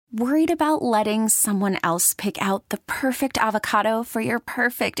Worried about letting someone else pick out the perfect avocado for your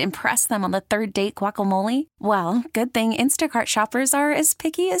perfect impress them on the third date guacamole? Well, good thing Instacart shoppers are as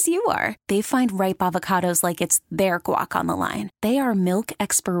picky as you are. They find ripe avocados like it's their guac on the line. They are milk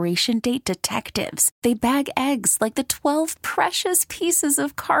expiration date detectives. They bag eggs like the 12 precious pieces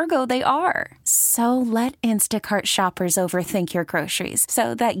of cargo they are. So let Instacart shoppers overthink your groceries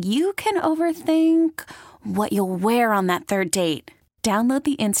so that you can overthink what you'll wear on that third date. Download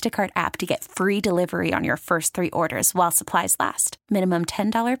the Instacart app to get free delivery on your first 3 orders while supplies last. Minimum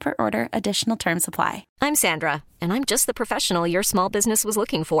 $10 per order. Additional terms apply. I'm Sandra, and I'm just the professional your small business was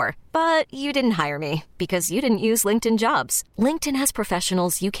looking for. But you didn't hire me because you didn't use LinkedIn Jobs. LinkedIn has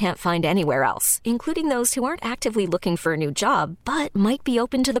professionals you can't find anywhere else, including those who aren't actively looking for a new job, but might be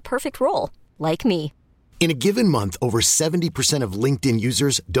open to the perfect role, like me. In a given month, over 70% of LinkedIn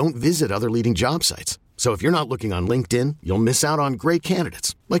users don't visit other leading job sites. So if you're not looking on LinkedIn, you'll miss out on great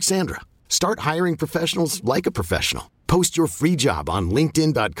candidates like Sandra. Start hiring professionals like a professional. Post your free job on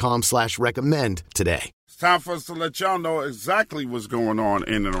linkedin.com/recommend today. It's time for us to let y'all know exactly what's going on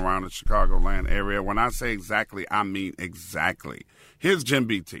in and around the Chicagoland area. When I say exactly, I mean exactly. Here's Jim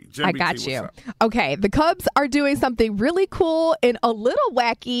BT. I got you. Okay, the Cubs are doing something really cool and a little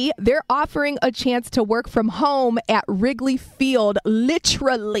wacky. They're offering a chance to work from home at Wrigley Field,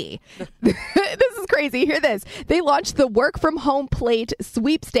 literally. This is crazy. Hear this. They launched the Work From Home Plate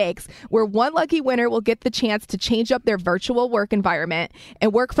Sweepstakes, where one lucky winner will get the chance to change up their virtual work environment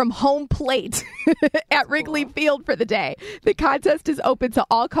and work from home plate at Wrigley Field for the day. The contest is open to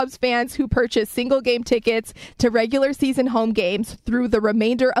all Cubs fans who purchase single game tickets to regular season home games through the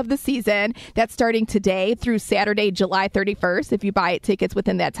remainder of the season. That's starting today through Saturday, July 31st, if you buy tickets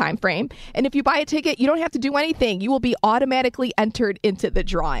within that time frame. And if you buy a ticket, you don't have to do anything. You will be automatically entered into the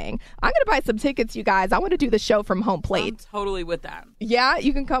drawing. I'm going to buy some tickets, you guys. I want to do the show from home plate. I'm totally with that. Yeah,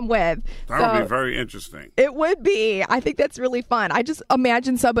 you can come with. That would be very interesting. It would be. I think that's really fun. I just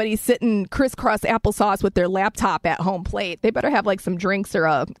imagine somebody sitting crisscross applesauce with their laptop at home plate. They better have like some drinks or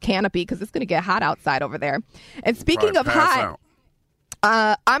a canopy because it's going to get hot outside over there. And speaking of hot,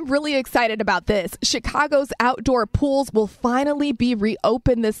 I'm really excited about this. Chicago's outdoor pools will finally be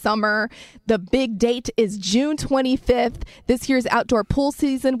reopened this summer. The big date is June 25th. This year's outdoor pool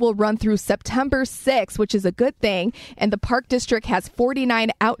season will run through September 6th, which is a good thing. And the Park District has 49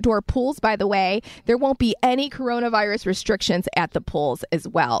 outdoor pools, by the way. There won't be any coronavirus restrictions at the pools as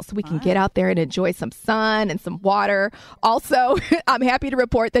well. So we can get out there and enjoy some sun and some water. Also, I'm happy to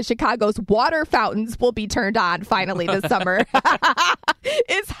report that Chicago's water fountains will be turned on finally this summer.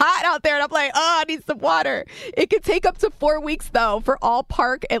 It's hot out there, and I'm like, I need some water. It could take up to 4 weeks, though, for all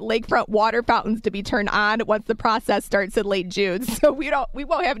park and lakefront water fountains to be turned on once the process starts in late June. So we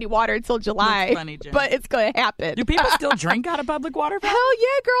won't have any water until July, but it's going to happen. Do people still drink out of public water fountains? Hell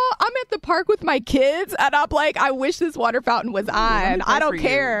yeah, girl. I'm at the park with my kids, and I'm like, I wish this water fountain was on. I don't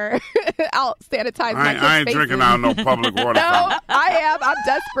care. I'll sanitize my kids' I ain't faces. drinking out no public water fountain. No, I am. I'm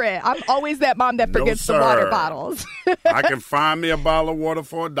desperate. I'm always that mom that forgets the water bottles. I can find me a bottle of water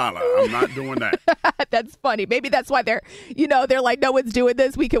for $1. I'm not doing that. That's funny. Maybe that's why they're like, no one's doing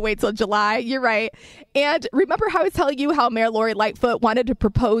this. We can wait till July. You're right. And remember how I was telling you how Mayor Lori Lightfoot wanted to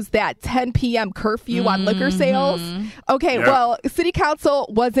propose that 10 p.m. curfew on liquor sales? Okay, well, City Council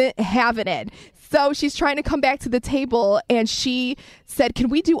wasn't having it. So she's trying to come back to the table, and she said, can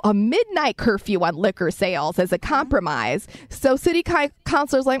we do a midnight curfew on liquor sales as a compromise? So city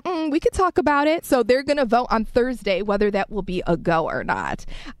councilors like, we could talk about it. So they're going to vote on Thursday whether that will be a go or not.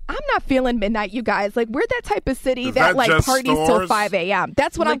 I'm not feeling midnight, you guys. Like, we're that type of city that like parties till 5 a.m.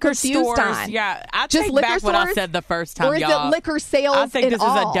 That's what liquor I'm confused on. Yeah, I just take liquor back stores, what I said the first time, or is y'all. it liquor sales? I think this is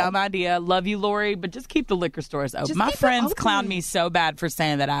all? a dumb idea. Love you, Lori, but just keep the liquor stores open. Just My keep it friends open. clown me so bad for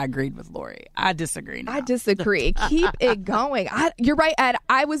saying that I agreed with Lori. I disagree now. I disagree. Keep it going. You're right, Ed.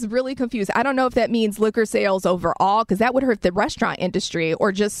 I was really confused. I don't know if that means liquor sales overall, because that would hurt the restaurant industry,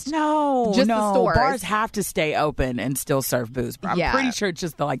 or just the stores. Bars have to stay open and still serve booze. But I'm pretty sure it's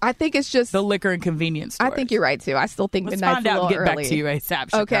just I think it's just the liquor and convenience stores. I think you're right too. I still think Let's midnight's find a out little and get early. back to you ASAP.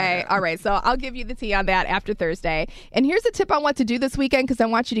 Chicago. Okay, all right. So I'll give you the tea on that after Thursday. And here's a tip I want to do this weekend, because I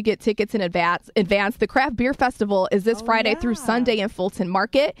want you to get tickets in advance. The Craft Beer Festival is this Friday through Sunday in Fulton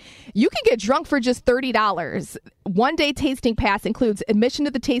Market. You can get drunk for just $30. One-day tasting pass includes admission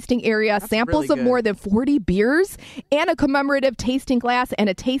to the tasting area, samples really of more than 40 beers, and a commemorative tasting glass and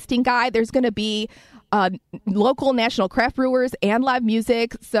a tasting guide. There's going to be local national craft brewers and live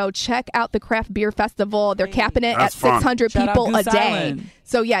music. So check out the Craft Beer Festival. They're capping it at 600 people a day. Island.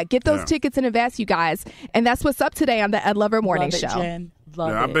 So yeah, get those tickets in advance, you guys. And that's what's up today on the Ed Lover Morning Love it, Show. Jen.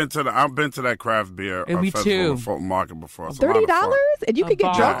 Love I've been to that craft beer festival in Fulton Market before. $30, and you could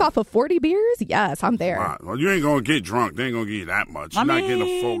get drunk off of 40 beers. Yes, I'm there. Wow. Well, you ain't gonna get drunk. They ain't gonna give you that much. You're not getting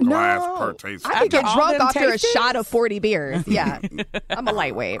a full glass per taste. I could get drunk after a shot of 40 beers. Yeah, I'm a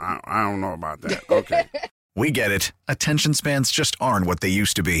lightweight. I don't know about that. Okay. We get it. Attention spans just aren't what they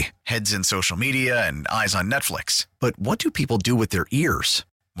used to be. Heads in social media and eyes on Netflix. But what do people do with their ears?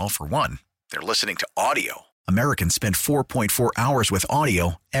 Well, for one, they're listening to audio. Americans spend 4.4 hours with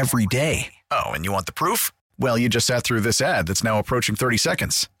audio every day. Oh, and you want the proof? Well, you just sat through this ad that's now approaching 30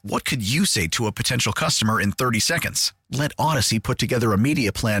 seconds. What could you say to a potential customer in 30 seconds? Let Odyssey put together a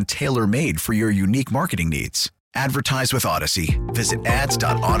media plan tailor-made for your unique marketing needs. Advertise with Odyssey. Visit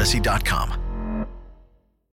ads.odyssey.com.